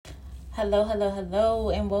Hello, hello, hello,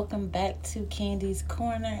 and welcome back to Candy's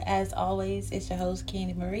Corner. As always, it's your host,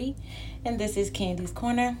 Candy Marie, and this is Candy's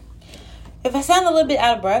Corner. If I sound a little bit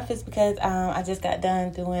out of breath, it's because I just got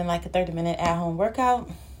done doing like a 30-minute at-home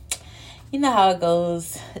workout. You know how it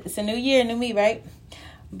goes. It's a new year, new me, right?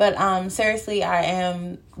 But seriously, I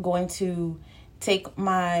am going to take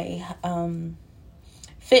my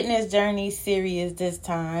fitness journey serious this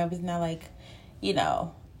time. It's not like,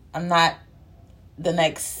 I'm not the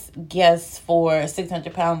next guest for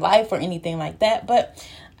 600-pound life or anything like that, but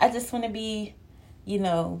I just want to be,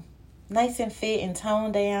 nice and fit and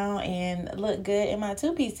toned down and look good in my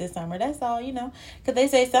two-piece this summer. That's all, because they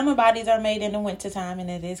say summer bodies are made in the winter time, and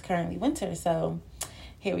it is currently winter, so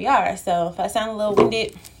here we are. So if I sound a little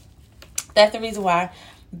winded, that's the reason why.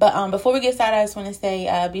 But before we get started, I just want to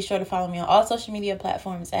say be sure to follow me on all social media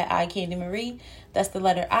platforms at iCandyMarie. That's the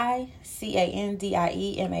letter I,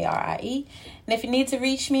 CANDIEMARIE. And if you need to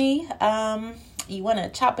reach me, you want to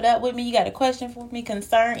chop it up with me, you got a question for me,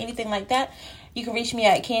 concern, anything like that, you can reach me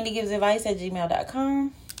at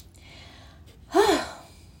candygivesadvice@gmail.com.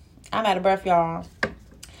 I'm out of breath, y'all,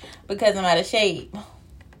 because I'm out of shape.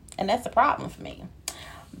 And that's a problem for me.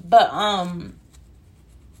 But,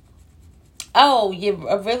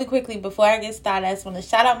 really quickly, before I get started, I just want to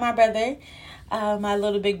shout out my brother, my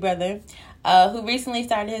little big brother, who recently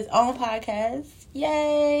started his own podcast.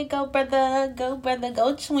 Yay, go brother,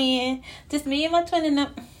 go twin. Just me and my twin and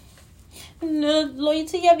them.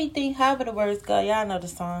 Loyalty, everything, however the words go. Y'all know the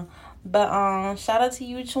song. But shout out to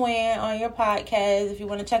you, twin, on your podcast. If you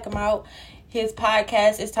want to check him out, his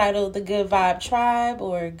podcast is titled The Good Vibe Tribe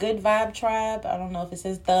or Good Vibe Tribe. I don't know if it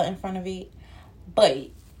says the in front of it, but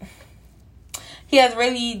he has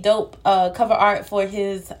really dope cover art for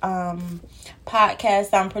his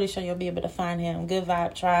podcast. I'm pretty sure you'll be able to find him. Good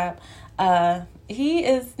Vibe Tribe. He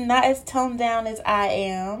is not as toned down as I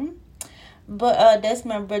am, but that's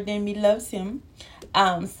my brother and me loves him.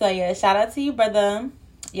 So yeah, shout out to you, brother.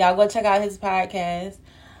 Y'all go check out his podcast.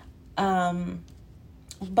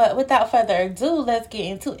 But without further ado, let's get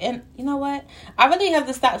into it. And you know what? I really have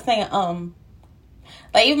to stop saying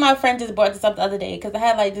Like, even my friend just brought this up the other day because I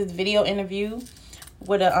had like this video interview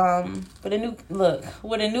with a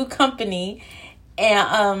new company,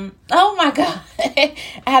 and oh my god, I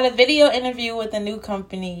had a video interview with a new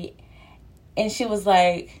company, and she was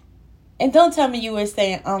like, and don't tell me you were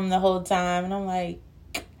saying the whole time, and I'm like,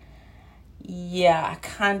 yeah, I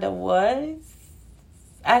kind of was.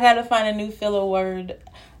 I gotta find a new filler word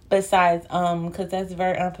besides because that's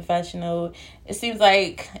very unprofessional. It seems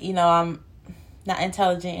like I'm not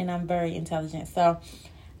intelligent, and I'm very intelligent. So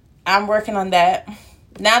I'm working on that.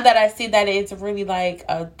 Now that I see that it's really like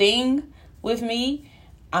a thing with me,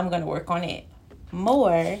 I'm going to work on it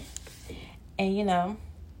more. And,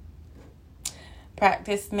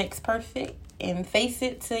 practice makes perfect, and face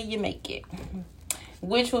it till you make it,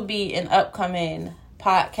 which will be an upcoming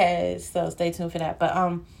podcast. So stay tuned for that. But,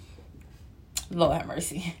 Lord have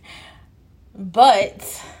mercy.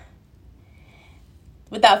 But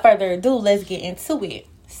without further ado, let's get into it.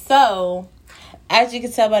 So, as you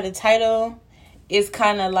can tell by the title, it's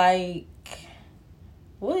kind of like,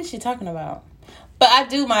 what is she talking about? But I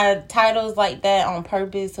do my titles like that on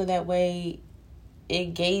purpose, so that way it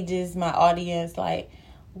gauges my audience. Like,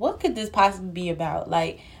 what could this possibly be about?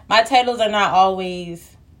 Like, my titles are not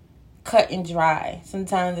always cut and dry.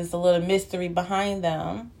 Sometimes there's a little mystery behind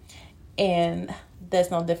them. And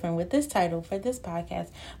that's no different with this title for this podcast.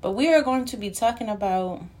 But we are going to be talking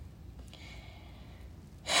about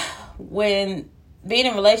when being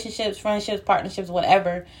in relationships, friendships, partnerships,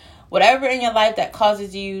 whatever in your life that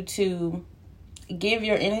causes you to give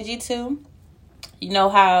your energy to. You know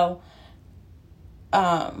how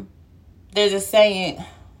there's a saying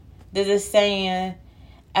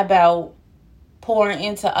about pouring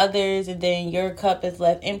into others and then your cup is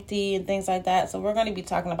left empty and things like that. So we're going to be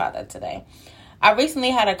talking about that today. I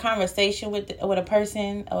recently had a conversation with a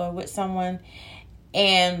person or with someone,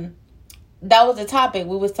 and that was the topic.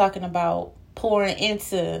 We was talking about pouring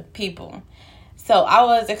into people. So I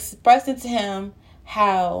was expressing to him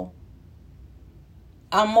how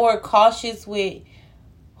I'm more cautious with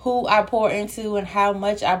who I pour into and how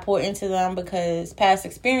much I pour into them, because past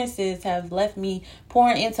experiences have left me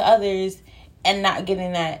pouring into others and not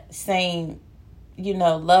getting that same,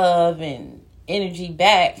 love and energy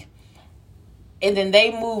back. And then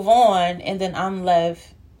they move on, and then I'm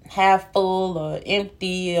left half full or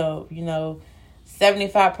empty or,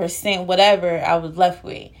 75%, whatever I was left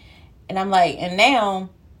with. And I'm like, and now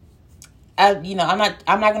I'm not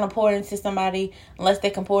going to pour into somebody unless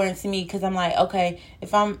they can pour into me, because I'm like, okay,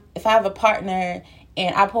 if I have a partner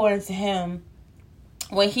and I pour into him,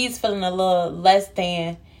 when he's feeling a little less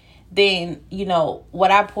than, then, you know,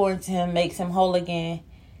 what I pour into him makes him whole again.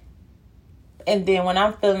 And then when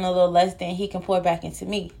I'm feeling a little less than, he can pour back into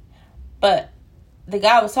me. But the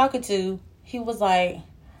guy I was talking to, he was like,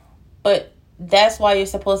 but that's why you're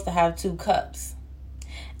supposed to have 2 cups.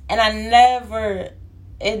 And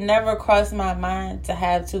it never crossed my mind to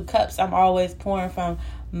have 2 cups. I'm always pouring from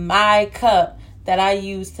my cup that I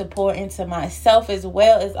use to pour into myself as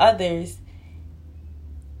well as others.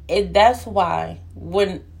 That's why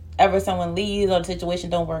whenever someone leaves or the situation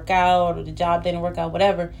don't work out or the job didn't work out,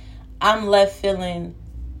 whatever, I'm left feeling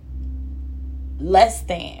less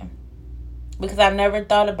than. Because I've never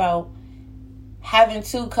thought about having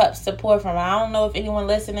 2 cups to pour from. I don't know if anyone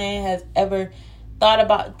listening has ever thought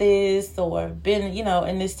about this or been, you know,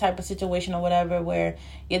 in this type of situation or whatever, where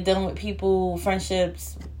you're dealing with people,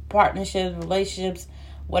 friendships, partnerships, relationships,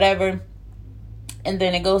 whatever, and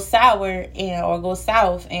then it goes sour or goes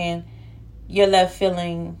south, and you're left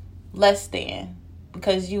feeling less than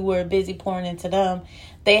because you were busy pouring into them.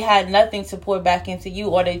 They had nothing to pour back into you,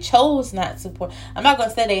 or they chose not to pour. I'm not going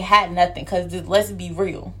to say they had nothing, because let's be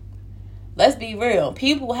real. Let's be real.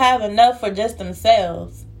 People have enough for just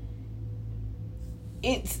themselves.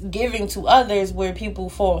 It's giving to others where people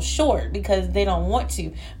fall short because they don't want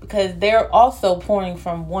to, because they're also pouring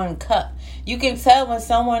from 1 cup. You can tell when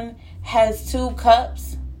someone has 2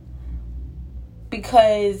 cups,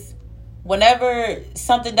 because whenever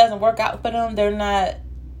something doesn't work out for them, they're not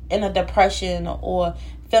in a depression or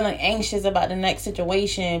feeling anxious about the next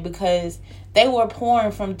situation, because they were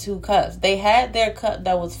pouring from 2 cups. They had their cup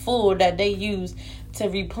that was full that they used to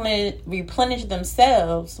replenish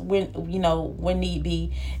themselves when need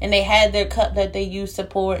be, and they had their cup that they used to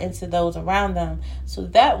pour into those around them. So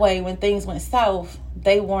that way, when things went south,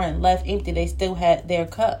 they weren't left empty. They still had their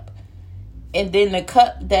cup. And then the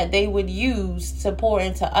cup that they would use to pour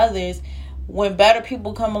into others, when better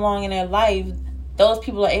people come along in their life, those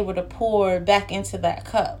people are able to pour back into that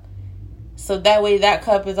cup. So that way, that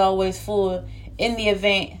cup is always full in the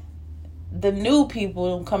event the new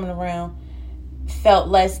people coming around felt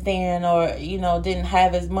less than, or, you know, didn't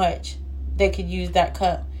have as much. They could use that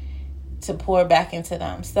cup to pour back into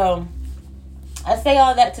them. So I say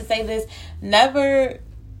all that to say this: never,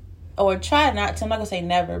 or try not to, I'm not going to say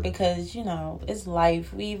never, because, you know, it's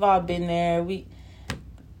life. We've all been there.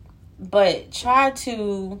 But try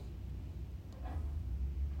to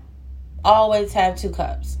always have 2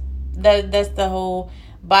 cups. That's the whole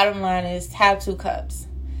bottom line, is have 2 cups.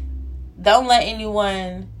 Don't let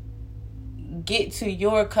anyone get to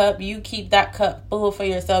your cup. You keep that cup full for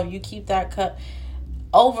yourself. You keep that cup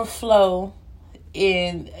overflow,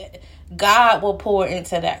 and God will pour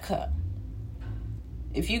into that cup.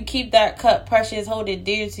 If you keep that cup precious, hold it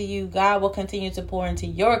dear to you, God will continue to pour into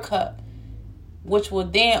your cup, which will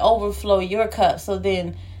then overflow your cup. So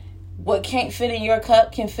then what can't fit in your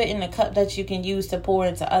cup can fit in the cup that you can use to pour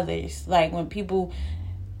into others. Like when people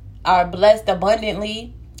are blessed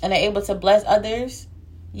abundantly and are able to bless others,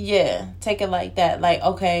 yeah, take it like that. Like,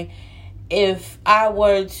 okay, if I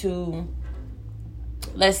were to,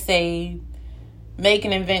 let's say, make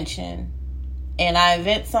an invention, and I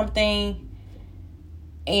invent something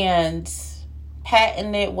and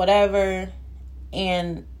patent it, whatever,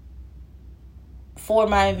 and for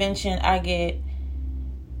my invention I get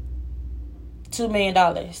 $2 million.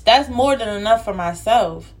 That's more than enough for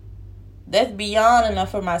myself. That's beyond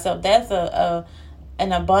enough for myself. That's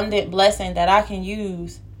an abundant blessing that I can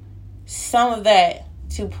use some of that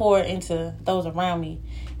to pour into those around me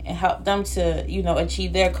and help them to, you know,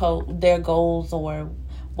 achieve their goals or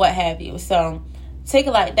what have you. So take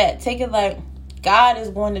it like that. Take it like God is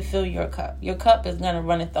going to fill your cup. Your cup is going to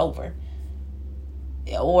runneth over.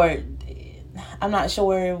 Or I'm not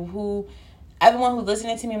sure everyone who's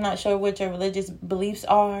listening to me, I'm not sure what your religious beliefs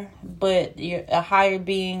are, but you're a higher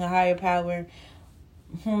being, a higher power,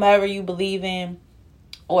 whomever you believe in,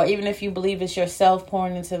 or even if you believe it's yourself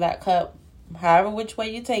pouring into that cup, however which way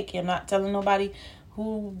you take it. I'm not telling nobody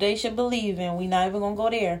who they should believe in. We're not even going to go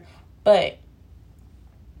there. But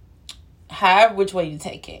however which way you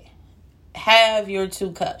take it, have your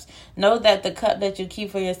 2 cups. Know that the cup that you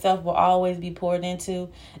keep for yourself will always be poured into.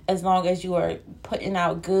 As long as you are putting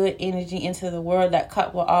out good energy into the world, that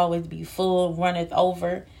cup will always be full, runneth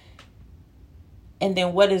over. And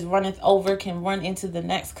then what is runneth over can run into the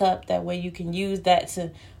next cup. That way you can use that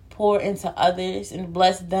to pour into others and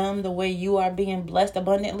bless them the way you are being blessed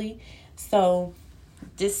abundantly. So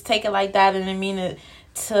just take it like that. And I mean it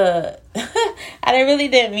to I really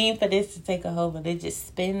didn't mean for this to take a hold, but it just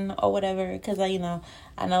spin or whatever, because I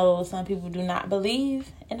know some people do not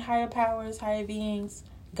believe in higher powers, higher beings,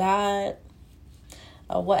 God,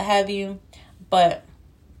 or what have you. But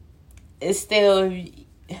it still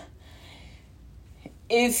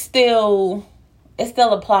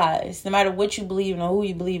applies. No matter what you believe in or who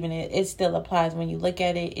you believe in, it still applies. When you look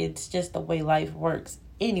at it, it's just the way life works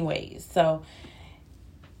anyways. So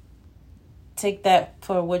take that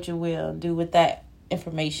for what you will. Do with that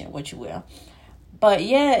information what you will. But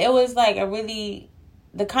yeah, it was like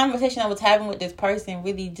the conversation I was having with this person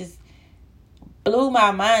really just blew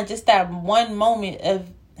my mind. Just that one moment of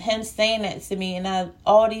him saying that to me, and I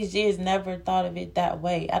all these years never thought of it that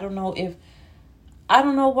way. I don't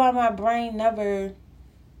know why my brain never.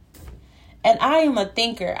 And I am a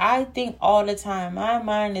thinker. I think all the time. My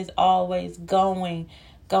mind is always going.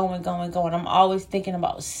 I'm always thinking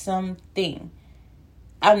about something.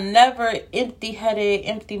 I'm never empty-headed,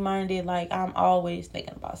 empty-minded. Like, I'm always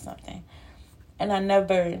thinking about something. And I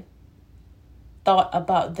never thought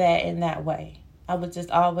about that in that way. I was just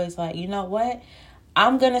always like, you know what?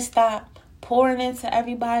 I'm going to stop pouring into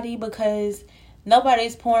everybody because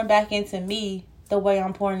nobody's pouring back into me the way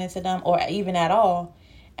I'm pouring into them, or even at all.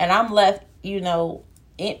 And I'm left,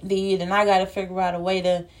 empty, and I got to figure out a way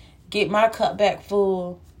to get my cup back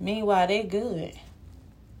full. Meanwhile, they're good.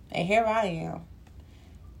 And here I am,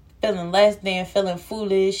 feeling less than, feeling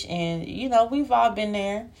foolish. And, we've all been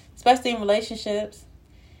there, especially in relationships.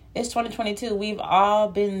 It's 2022. We've all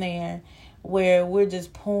been there where we're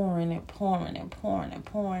just pouring and pouring and pouring and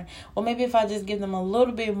pouring. Well, maybe if I just give them a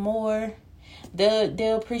little bit more,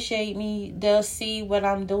 they'll appreciate me. They'll see what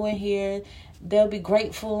I'm doing here. They'll be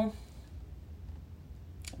grateful.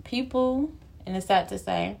 People, and it's sad to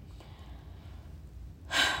say,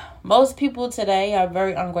 most people today are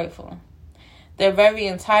very ungrateful. They're very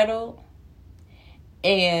entitled.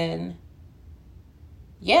 And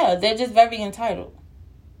yeah, they're just very entitled.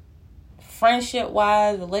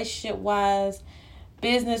 Friendship-wise, relationship-wise,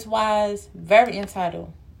 business-wise, very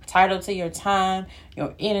entitled. Entitled to your time,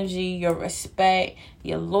 your energy, your respect,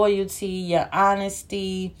 your loyalty, your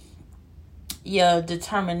honesty, your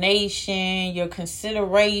determination, your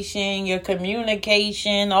consideration, your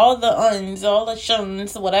communication, all the uns, all the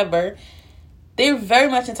shuns, whatever. They're very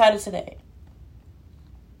much entitled to that.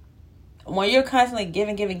 When you're constantly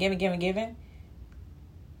giving,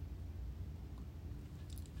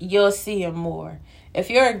 you'll see it more. If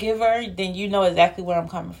you're a giver, then you know exactly where I'm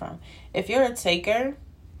coming from. If you're a taker,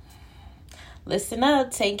 listen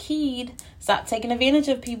up, take heed. Stop taking advantage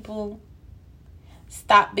of people.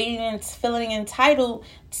 Stop feeling entitled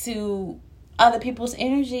to other people's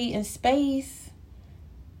energy and space.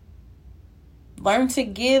 Learn to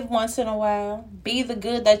give once in a while. Be the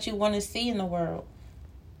good that you want to see in the world.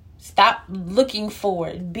 Stop looking for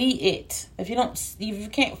it. Be it. If you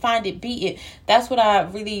can't find it, be it. That's what I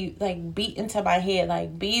really beat into my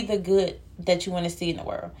head. Be the good that you want to see in the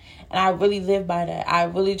world. And I really live by that. I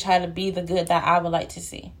really try to be the good that I would like to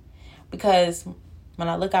see. Because when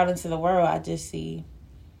I look out into the world, I just see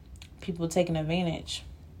people taking advantage.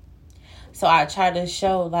 So I try to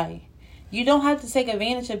show, you don't have to take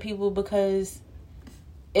advantage of people, because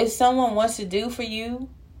if someone wants to do for you,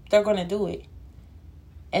 they're going to do it.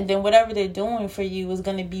 And then whatever they're doing for you is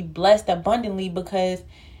going to be blessed abundantly, because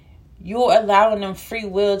you're allowing them free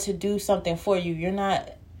will to do something for you. You're not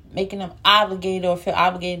making them obligated or feel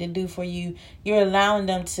obligated to do for you. You're allowing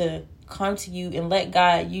them to come to you and let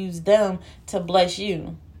God use them to bless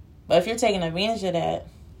you. But if you're taking advantage of that,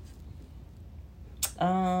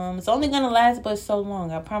 it's only going to last but so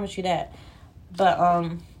long. I promise you that.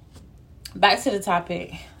 But back to the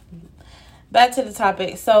topic.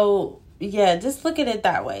 So yeah, just look at it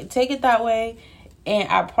that way. Take it that way, and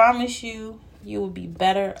I promise you will be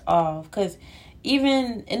better off. Because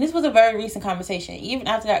and this was a very recent conversation. Even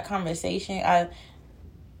after that conversation, I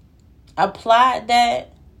applied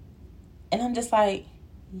that, and I'm just like,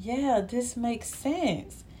 yeah, this makes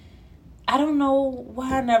sense. I don't know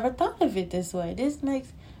why I never thought of it this way. This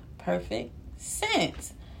makes perfect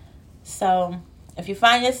sense. So if you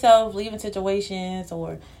find yourself leaving situations,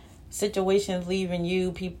 or situations leaving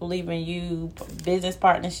you, people leaving you, business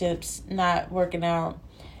partnerships not working out,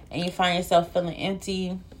 and you find yourself feeling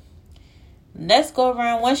empty, next go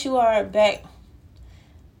around, once you are back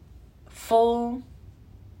full,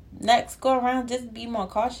 next go around, just be more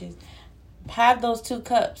cautious. Have those 2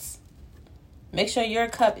 cups. Make sure your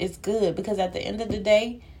cup is good, because at the end of the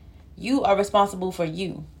day, you are responsible for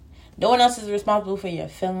you. No one else is responsible for your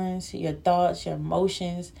feelings, your thoughts, your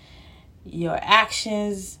emotions, your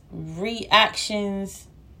actions, reactions,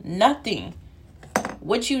 nothing.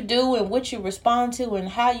 What you do and what you respond to and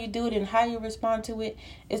how you do it and how you respond to it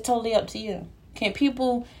is totally up to you. Can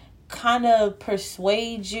people kind of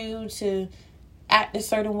persuade you to act a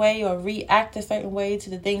certain way or react a certain way to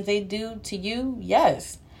the things they do to you?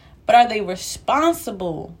 Yes. But are they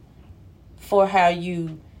responsible for how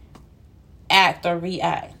you act or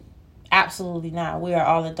react? Absolutely not. We are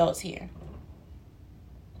all adults here.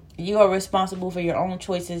 You are responsible for your own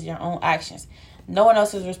choices, your own actions. No one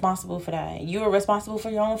else is responsible for that. You are responsible for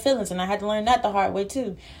your own feelings. And I had to learn that the hard way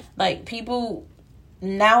too. Like, people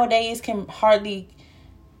nowadays can hardly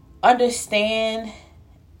understand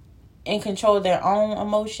and control their own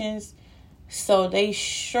emotions. So they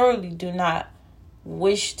surely do not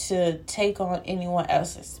wish to take on anyone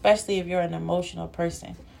else, especially if you're an emotional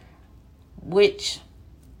person. Which,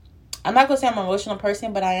 I'm not going to say I'm an emotional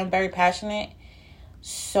person, but I am very passionate.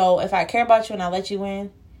 So if I care about you and I let you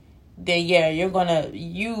in, then yeah, you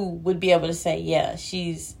would be able to say, yeah,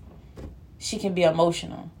 she can be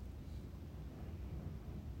emotional.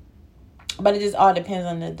 But it just all depends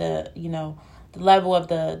on the level of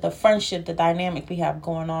the friendship, the dynamic we have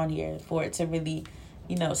going on here for it to really,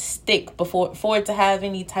 stick for it to have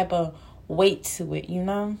any type of weight to it,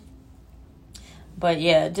 But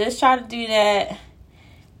yeah, just try to do that.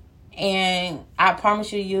 And I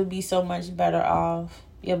promise you'll be so much better off.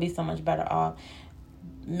 You'll be so much better off.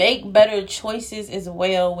 Make better choices as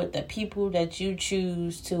well with the people that you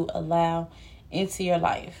choose to allow into your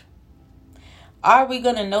life. Are we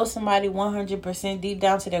going to know somebody 100% deep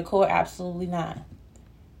down to their core? Absolutely not.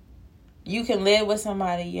 You can live with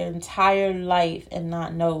somebody your entire life and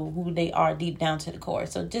not know who they are deep down to the core.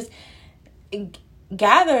 So just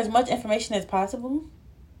gather as much information as possible.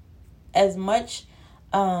 As much,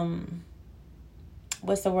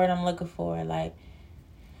 what's the word I'm looking for? Like,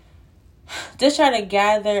 just try to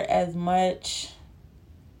gather as much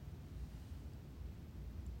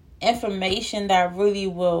information that really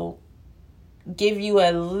will give you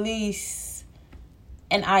at least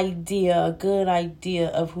an idea, a good idea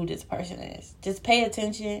of who this person is. Just pay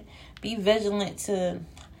attention. Be vigilant to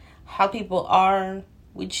how people are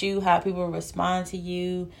with you, how people respond to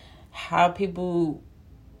you, how people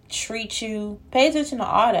treat you. Pay attention to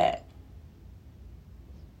all that.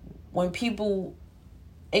 When people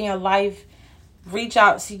in your life reach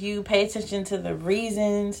out to you, pay attention to the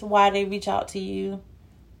reasons why they reach out to you.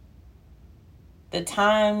 The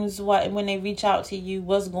times when they reach out to you,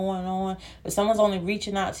 what's going on. If someone's only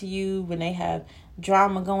reaching out to you when they have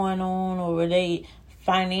drama going on, or when they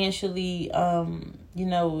financially,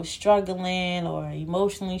 struggling or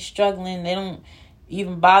emotionally struggling, they don't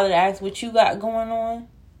even bother to ask what you got going on.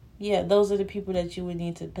 Yeah, those are the people that you would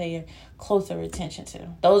need to pay closer attention to.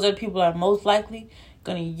 Those are the people that are most likely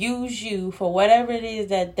going to use you for whatever it is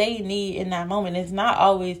that they need in that moment. It's not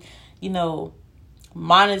always,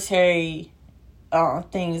 monetary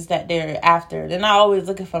things that they're after. They're not always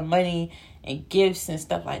looking for money and gifts and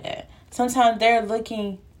stuff like that. Sometimes they're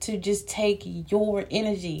looking to just take your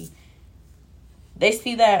energy. They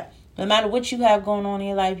see that no matter what you have going on in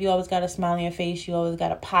your life, you always got a smile on your face. You always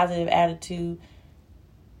got a positive attitude.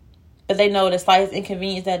 But they know the slightest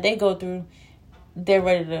inconvenience that they go through, they're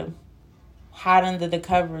ready to hide under the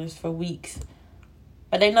covers for weeks.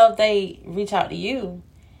 But they know if they reach out to you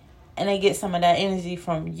and they get some of that energy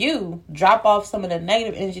from you, drop off some of the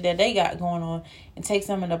negative energy that they got going on and take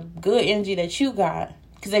some of the good energy that you got,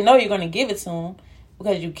 because they know you're going to give it to them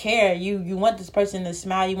because you care. You want this person to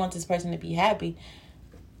smile. You want this person to be happy.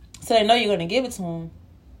 So they know you're going to give it to them.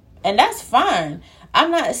 And that's fine.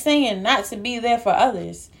 I'm not saying not to be there for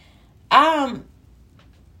others. I'm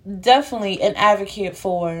definitely an advocate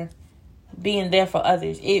for being there for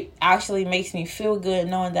others. It actually makes me feel good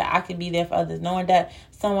knowing that I can be there for others, knowing that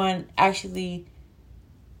someone actually,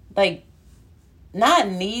 not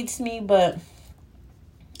needs me, but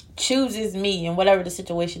chooses me in whatever the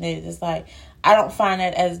situation is. It's like, I don't find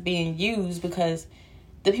that as being used, because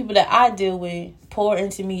the people that I deal with pour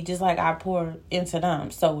into me just like I pour into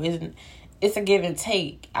them. So it's a give and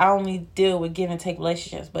take. I only deal with give and take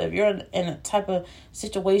relationships. But if you're in a type of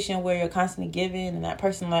situation where you're constantly giving and that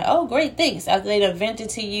person like, oh, great, thanks. After they done vented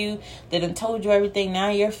to you, they done told you everything. Now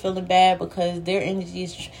you're feeling bad because their energy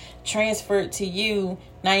is transferred to you.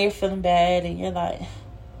 Now you're feeling bad and you're like,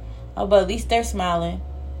 oh, but at least they're smiling.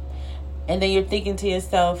 And then you're thinking to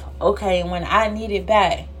yourself, okay, when I need it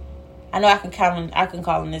back, I know I can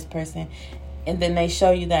call on this person. And then they show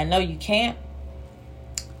you that, no, you can't.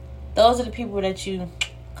 Those are the people that you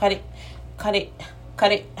cut it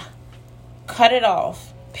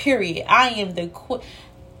off. Period. I am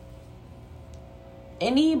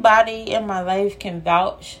anybody in my life can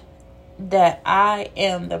vouch that I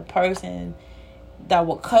am the person that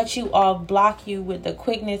will cut you off, block you with the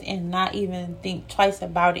quickness, and not even think twice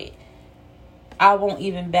about it. I won't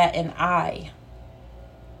even bat an eye.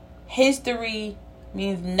 History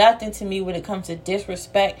Means nothing to me when it comes to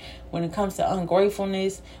disrespect, when it comes to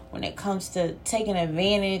ungratefulness, when it comes to taking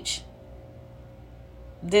advantage.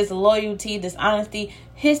 Disloyalty, dishonesty.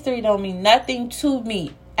 History don't mean nothing to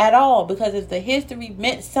me at all. Because if the history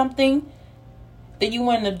meant something, then you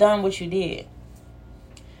wouldn't have done what you did.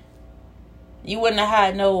 You wouldn't have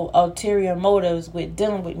had no ulterior motives with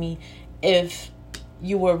dealing with me if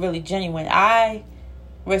you were really genuine. I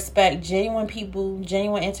respect genuine people,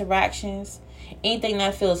 genuine interactions. Anything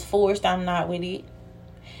that feels forced, I'm not with it.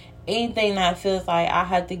 Anything that feels like I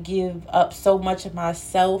had to give up so much of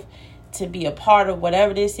myself to be a part of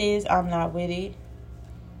whatever this is, I'm not with it.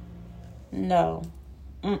 No.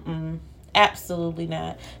 Absolutely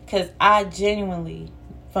not. Because I genuinely,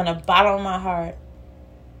 from the bottom of my heart,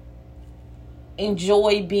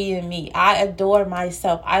 enjoy being me. I adore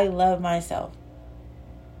myself. I love myself.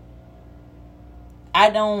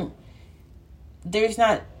 There's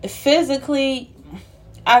not physically,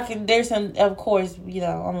 there's some, of course,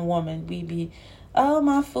 I'm a woman. We be, oh,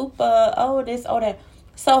 my fupa, oh, this, oh, that.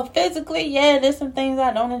 So physically, yeah, there's some things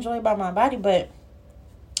I don't enjoy about my body. But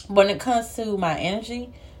when it comes to my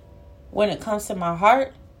energy, when it comes to my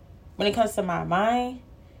heart, when it comes to my mind,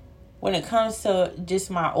 when it comes to just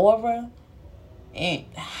my aura, and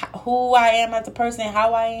who I am as a person,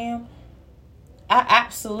 how I am, I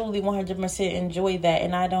absolutely 100% enjoy that.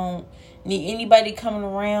 And I don't need anybody coming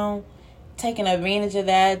around taking advantage of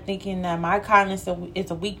that, thinking that my kindness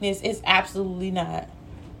is a weakness. It's absolutely not.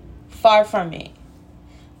 Far from it.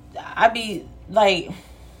 I be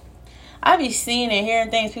seeing and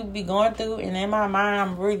hearing things people be going through, and in my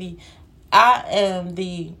mind, I am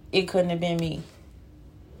it couldn't have been me.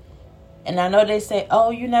 And I know they say,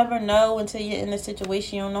 oh, you never know until you're in a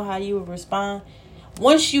situation, you don't know how you would respond.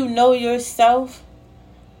 Once you know yourself,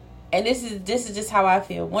 and this is just how I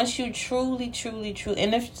feel. Once you truly,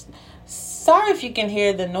 and sorry if you can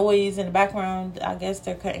hear the noise in the background. I guess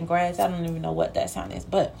they're cutting grass. I don't even know what that sound is.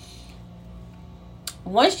 But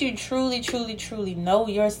once you truly know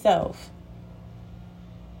yourself,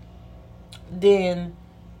 then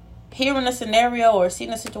hearing a scenario or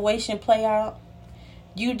seeing a situation play out,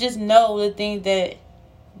 you just know the thing that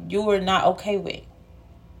you are not okay with.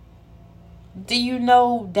 Do you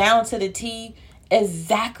know down to the T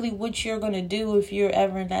exactly what you're going to do if you're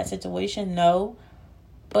ever in that situation? No.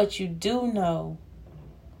 But you do know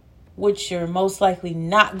what you're most likely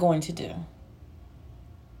not going to do.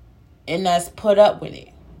 And that's put up with it.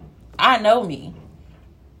 I know me.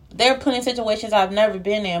 There are plenty of situations I've never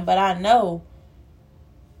been in, but I know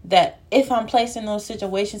that if I'm placed in those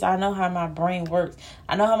situations, I know how my brain works.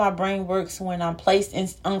 I know how my brain works when I'm placed in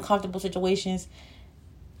uncomfortable situations.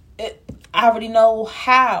 I already know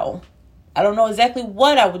how. I don't know exactly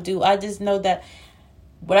what I would do. I just know that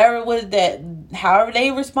whatever it was that, however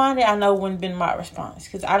they responded, I know wouldn't have been my response.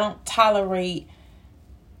 Because I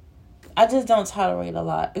just don't tolerate a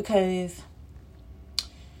lot. Because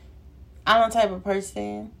I'm the type of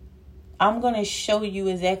person, I'm going to show you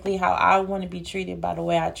exactly how I want to be treated by the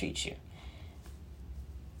way I treat you.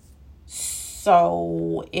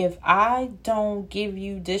 So if I don't give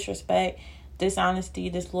you disrespect,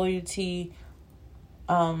 dishonesty, disloyalty,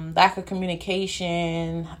 lack of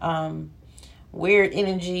communication, weird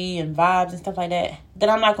energy and vibes and stuff like that,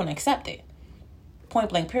 then I'm not going to accept it. Point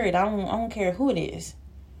blank period. I don't care who it is.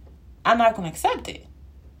 I'm not going to accept it.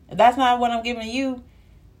 If that's not what I'm giving you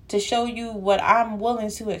to show you what I'm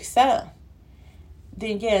willing to accept,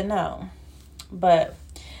 then yeah, no. But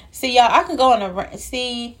see, y'all, I can go on a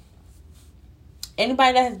see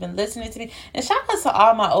anybody that has been listening to me, and shout out to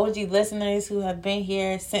all my OG listeners who have been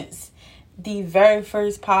here since the very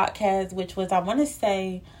first podcast, which was, I want to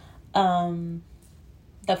say, the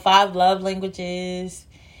 5 love languages.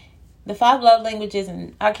 The 5 love languages,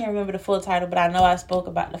 and I can't remember the full title, but I know I spoke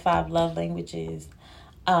about the 5 love languages,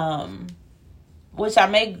 which I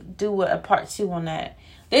may do a part 2 on that.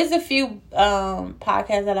 There's a few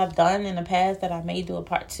podcasts that I've done in the past that I may do a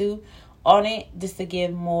part 2 on it, just to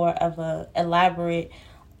give more of a elaborate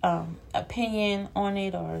opinion on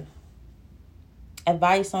it or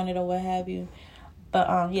advice on it or what have you.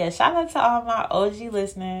 But yeah, shout out to all my OG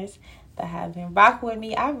listeners that have been rocking with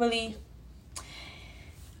me. I really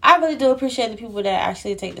do appreciate the people that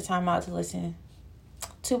actually take the time out to listen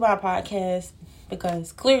to my podcast,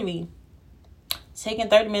 because clearly taking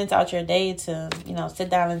 30 minutes out your day to,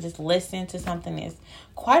 sit down and just listen to something is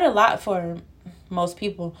quite a lot for most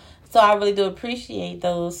people. So I really do appreciate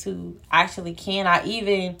those who actually can. I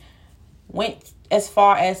even went as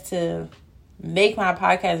far as to make my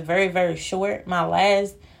podcast very, very short. My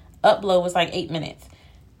last upload was like 8 minutes.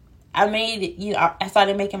 I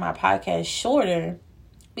started making my podcast shorter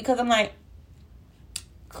because I'm like,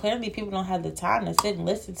 clearly people don't have the time to sit and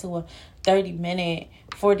listen to a 30-minute,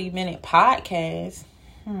 40-minute podcast.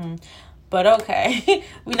 But okay.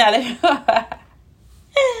 We're not even...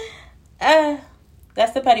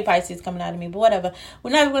 that's the petty Pisces coming out of me. But whatever.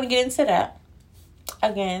 We're not even going to get into that.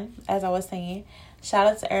 Again, as I was saying, shout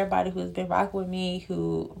out to everybody who's been rocking with me,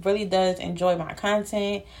 who really does enjoy my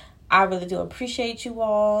content. I really do appreciate you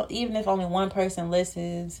all. Even if only one person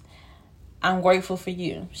listens, I'm grateful for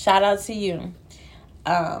you. Shout out to you.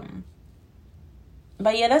 But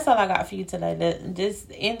yeah, that's all I got for you today.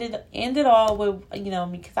 Just end it all with,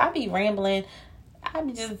 because I be rambling. I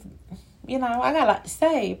be just, I got a lot to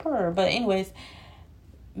say. But anyways,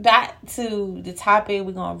 back to the topic.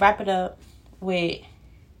 We're going to wrap it up with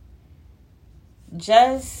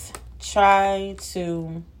just try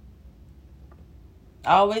to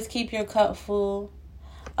always keep your cup full.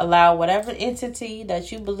 Allow whatever entity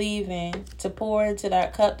that you believe in to pour into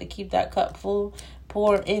that cup, to keep that cup full.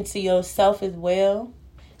 Pour into yourself as well.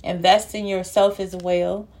 Invest in yourself as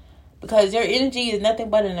well. Because your energy is nothing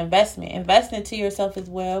but an investment. Invest into yourself as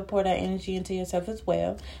well. Pour that energy into yourself as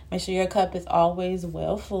well. Make sure your cup is always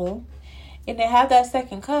well full. And then have that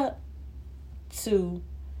second cup to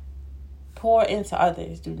pour into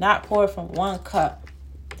others. Do not pour from one cup.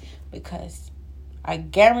 Because I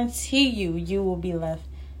guarantee you will be left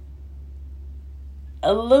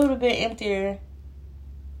a little bit emptier,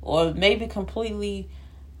 or maybe completely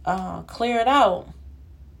cleared out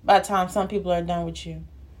by the time some people are done with you.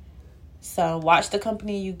 So watch the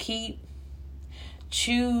company you keep.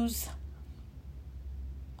 Choose,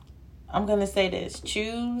 I'm going to say this,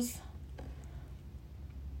 choose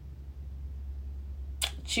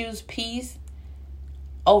peace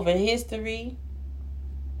over history.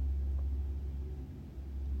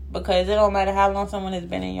 Because it don't matter how long someone has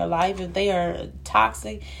been in your life, if they are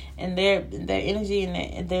toxic and their energy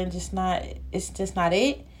and they're just not, it's just not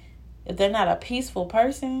it. If they're not a peaceful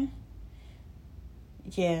person,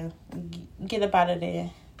 yeah, get up out of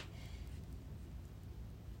there.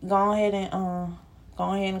 Go ahead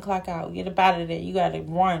and clock out. Get up out of there. You gotta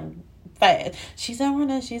run fast. She's a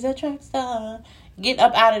runner. She's a track star. Get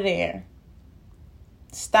up out of there.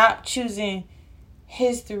 Stop choosing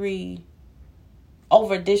history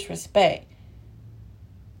over disrespect.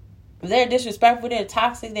 If they're disrespectful, they're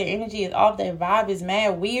toxic, their energy is off, their vibe is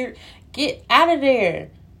mad weird, get out of there.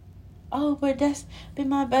 Oh, but that's been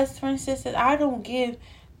my best friend sister. I don't give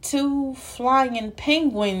two flying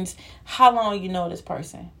penguins how long you know this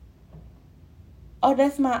person. Oh,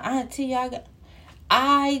 that's my auntie.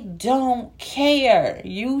 I don't care.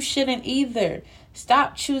 You shouldn't either.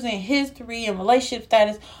 Stop choosing history and relationship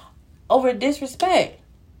status over disrespect.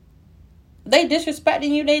 They disrespecting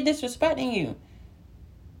you.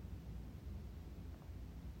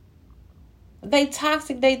 They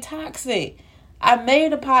toxic. I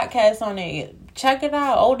made a podcast on it. Check it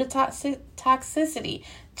out. Oh, the toxicity.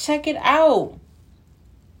 Check it out.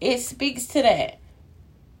 It speaks to that.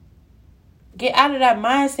 Get out of that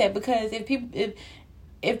mindset, because if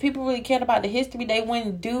people really cared about the history, they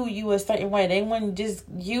wouldn't do you a certain way. They wouldn't just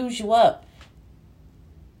use you up.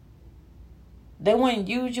 They wouldn't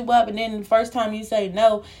use you up, and then the first time you say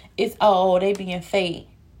no, it's, oh, they being fake.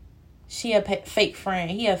 She a fake friend.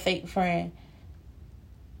 He a fake friend.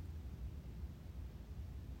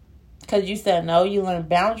 Because you said no, you learned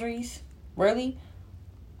boundaries? Really?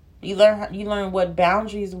 You learned what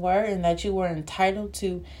boundaries were, and that you were entitled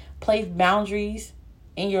to place boundaries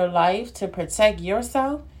in your life to protect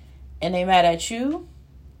yourself, and they mad at you?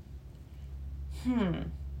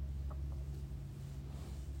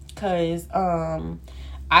 Because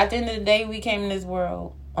at the end of the day, we came in this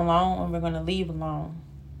world alone, and we're going to leave alone.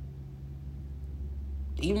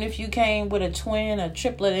 Even if you came with a twin, a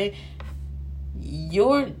triplet,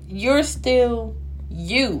 you're still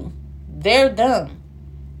you. They're them.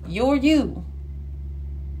 You're you.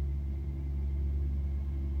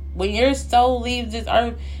 When your soul leaves this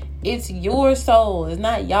earth, it's your soul. It's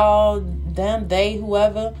not y'all, them, they,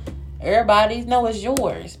 whoever. Everybody's. No, it's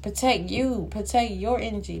yours. Protect you. Protect your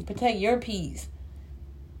energy. Protect your peace.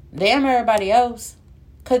 Damn everybody else.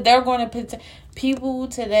 Because they're going to protect. People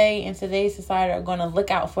today in today's society are going to look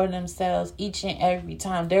out for themselves each and every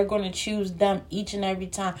time. They're going to choose them each and every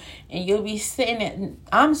time. And you'll be sitting at,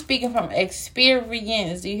 I'm speaking from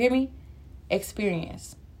experience. Do you hear me?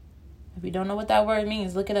 Experience. If you don't know what that word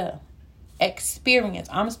means, look it up. Experience.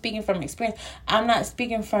 I'm speaking from experience. I'm not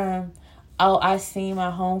speaking from, oh, I seen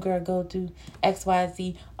my homegirl go through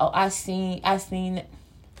XYZ. Oh, I seen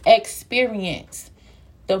experience.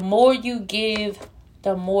 The more you give,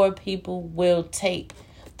 the more people will take.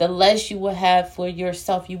 The less you will have for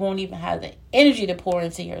yourself. You won't even have the energy to pour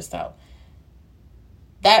into yourself.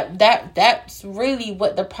 That's really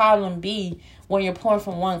what the problem be when you're pouring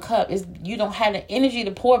from one cup, is you don't have the energy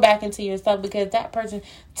to pour back into yourself, because that person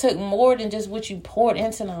took more than just what you poured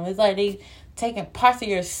into them. It's like they taking parts of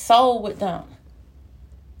your soul with them.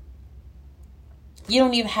 You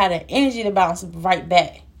don't even have the energy to bounce right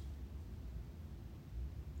back.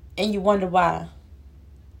 And you wonder why.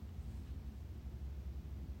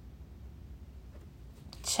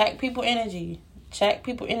 Check people energy. Check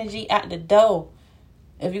people energy at the door.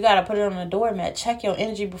 If you got to put it on the doormat, check your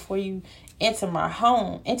energy before you enter my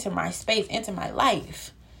home, enter my space, enter my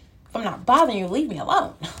life. If I'm not bothering you, leave me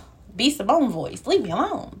alone. Be Simone voice. Leave me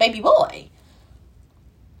alone. Baby boy.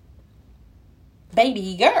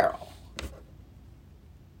 Baby girl.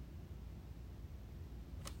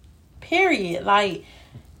 Period. Like,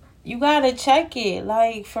 you got to check it.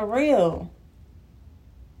 Like, for real.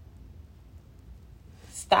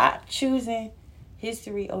 Stop choosing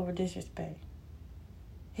history over disrespect.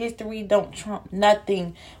 History don't trump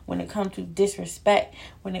nothing when it comes to disrespect,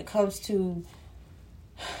 when it comes to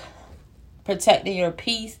protecting your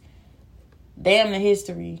peace. Damn the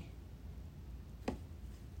history.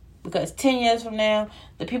 Because 10 years from now,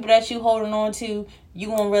 the people that you holding on to, you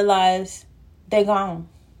gonna realize they gone.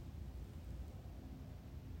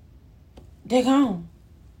 They're gone.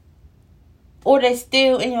 Or they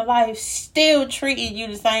still in your life, still treating you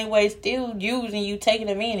the same way, still using you, taking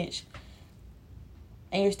advantage.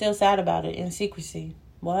 And you're still sad about it in secrecy.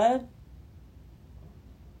 What?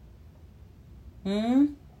 Oh,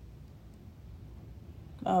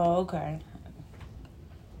 okay.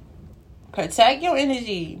 Protect your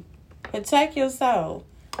energy. Protect your soul.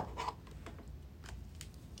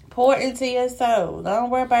 Pour into your soul. Don't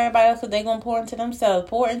worry about everybody else, because they're going to pour into themselves.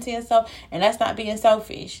 Pour into yourself, and that's not being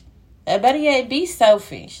selfish. Better yet, be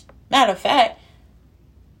selfish. Matter of fact,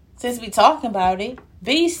 since we talking about it,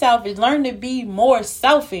 be selfish. Learn to be more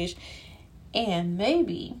selfish. And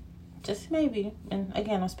maybe, just maybe, and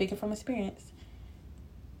again, I'm speaking from experience,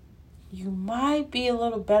 you might be a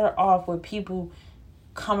little better off with people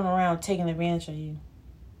coming around taking advantage of you.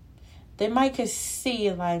 They might could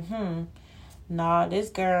see like, nah, this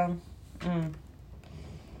girl, I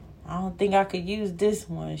don't think I could use this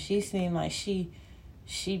one. She seemed like she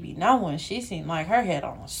be knowing. She seemed like her head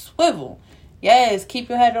on a swivel. Yes, keep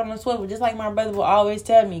your head on the swivel. Just like my brother will always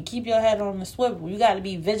tell me, keep your head on the swivel. You got to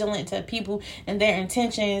be vigilant to people and their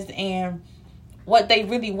intentions and what they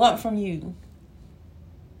really want from you.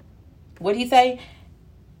 What'd he say?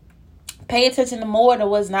 Pay attention to more to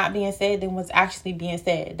what's not being said than what's actually being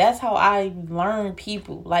said. That's how I learn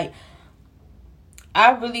people. Like,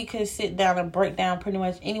 I really could sit down and break down pretty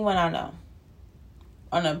much anyone I know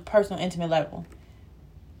on a personal, intimate level.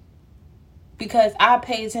 Because I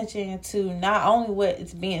pay attention to not only what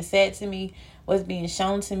is being said to me, what's being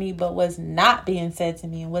shown to me, but what's not being said to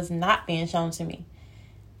me and what's not being shown to me.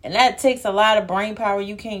 And that takes a lot of brain power.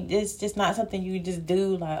 You can't, it's just not something you just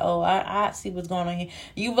do like, oh, I see what's going on here.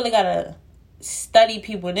 You really got to study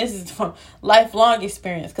people. And this is from lifelong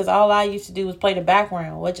experience, because all I used to do was play the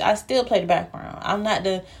background, which I still play the background. I'm not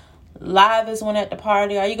the livest one at the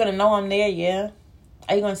party. Are you going to know I'm there? Yeah.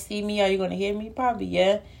 Are you going to see me? Are you going to hear me? Probably,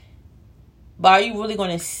 yeah. But are you really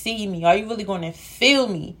going to see me? Are you really going to feel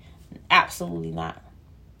me? Absolutely not.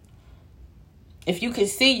 If you can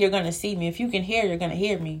see, you're going to see me. If you can hear, you're going to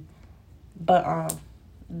hear me. But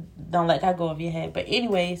don't let that go over your head. But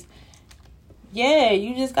anyways, yeah,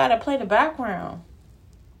 you just got to play the background.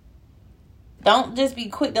 Don't just be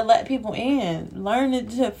quick to let people in. Learn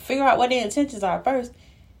to figure out what their intentions are first.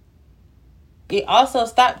 It also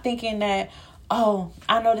stop thinking that, oh,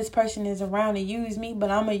 I know this person is around to use me,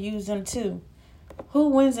 but I'm going to use them too. Who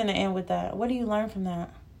wins in the end with that? What do you learn from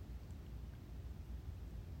that?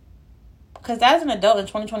 Because as an adult in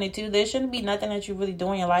 2022, there shouldn't be nothing that you really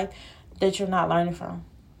do in your life that you're not learning from.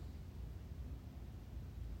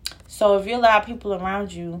 So if you allow people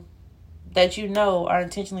around you that you know are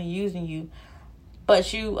intentionally using you,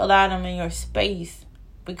 but you allow them in your space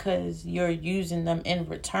because you're using them in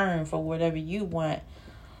return for whatever you want,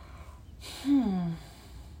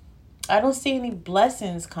 I don't see any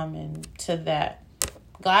blessings coming to that.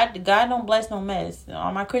 God don't bless no mess.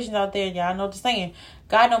 All my Christians out there, y'all know the saying.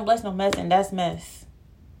 God don't bless no mess, and that's mess.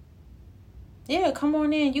 Yeah, come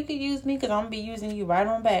on in. You can use me, because I'm going to be using you right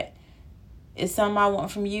on back. It's something I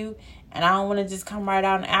want from you, and I don't want to just come right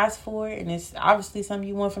out and ask for it. And it's obviously something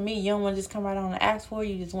you want from me. You don't want to just come right out and ask for it.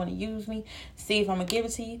 You just want to use me, see if I'm going to give it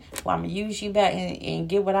to you. Well, I'm going to use you back and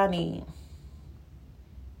get what I need.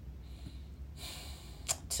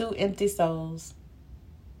 2 empty souls.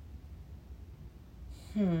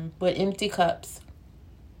 With empty cups.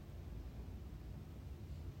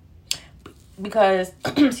 Because,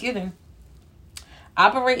 excuse me,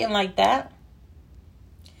 operating like that,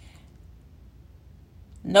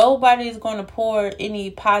 nobody's going to pour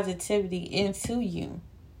any positivity into you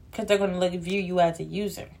because they're going to view you as a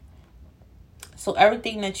user. So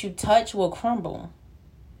everything that you touch will crumble.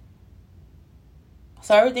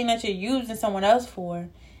 So everything that you're using someone else for,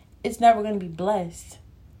 it's never going to be blessed.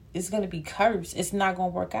 It's going to be cursed. It's not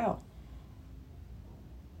going to work out.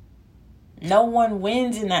 No one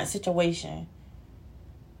wins in that situation.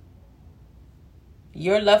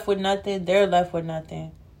 You're left with nothing. They're left with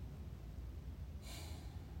nothing.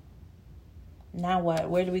 Now what?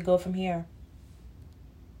 Where do we go from here?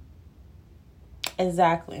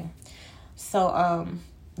 Exactly. So,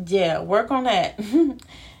 yeah, work on that.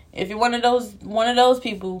 If you're one of those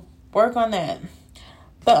people, work on that.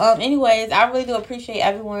 But anyways, I really do appreciate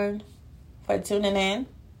everyone for tuning in.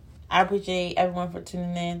 I appreciate everyone for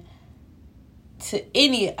tuning in to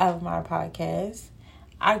any of my podcasts.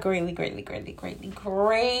 I greatly, greatly, greatly, greatly,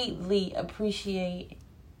 greatly appreciate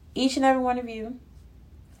each and every one of you.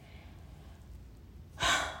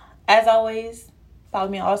 As always, follow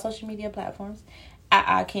me on all social media platforms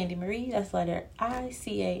at Candy Marie. That's letter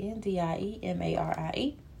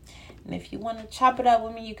ICANDIEMARIE. And if you want to chop it up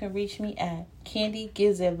with me, you can reach me at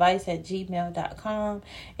candygivesadvice@gmail.com.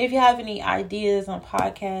 If you have any ideas on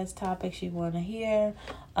podcast topics you want to hear,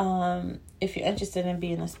 if you're interested in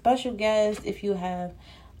being a special guest, if you have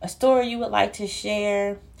a story you would like to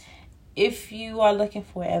share, if you are looking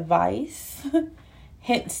for advice,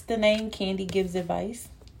 hence the name Candy Gives Advice,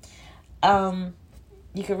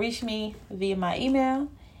 you can reach me via my email,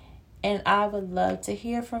 and I would love to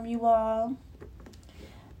hear from you all.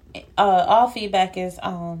 All feedback is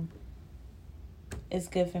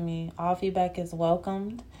good for me. All feedback is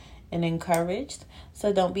welcomed and encouraged.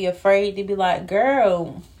 So don't be afraid to be like,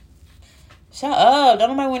 girl, shut up. Don't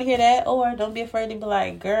nobody want to hear that. Or don't be afraid to be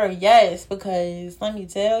like, girl, yes, because let me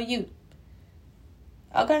tell you.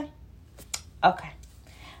 Okay.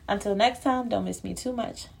 Until next time, don't miss me too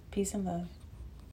much. Peace and love.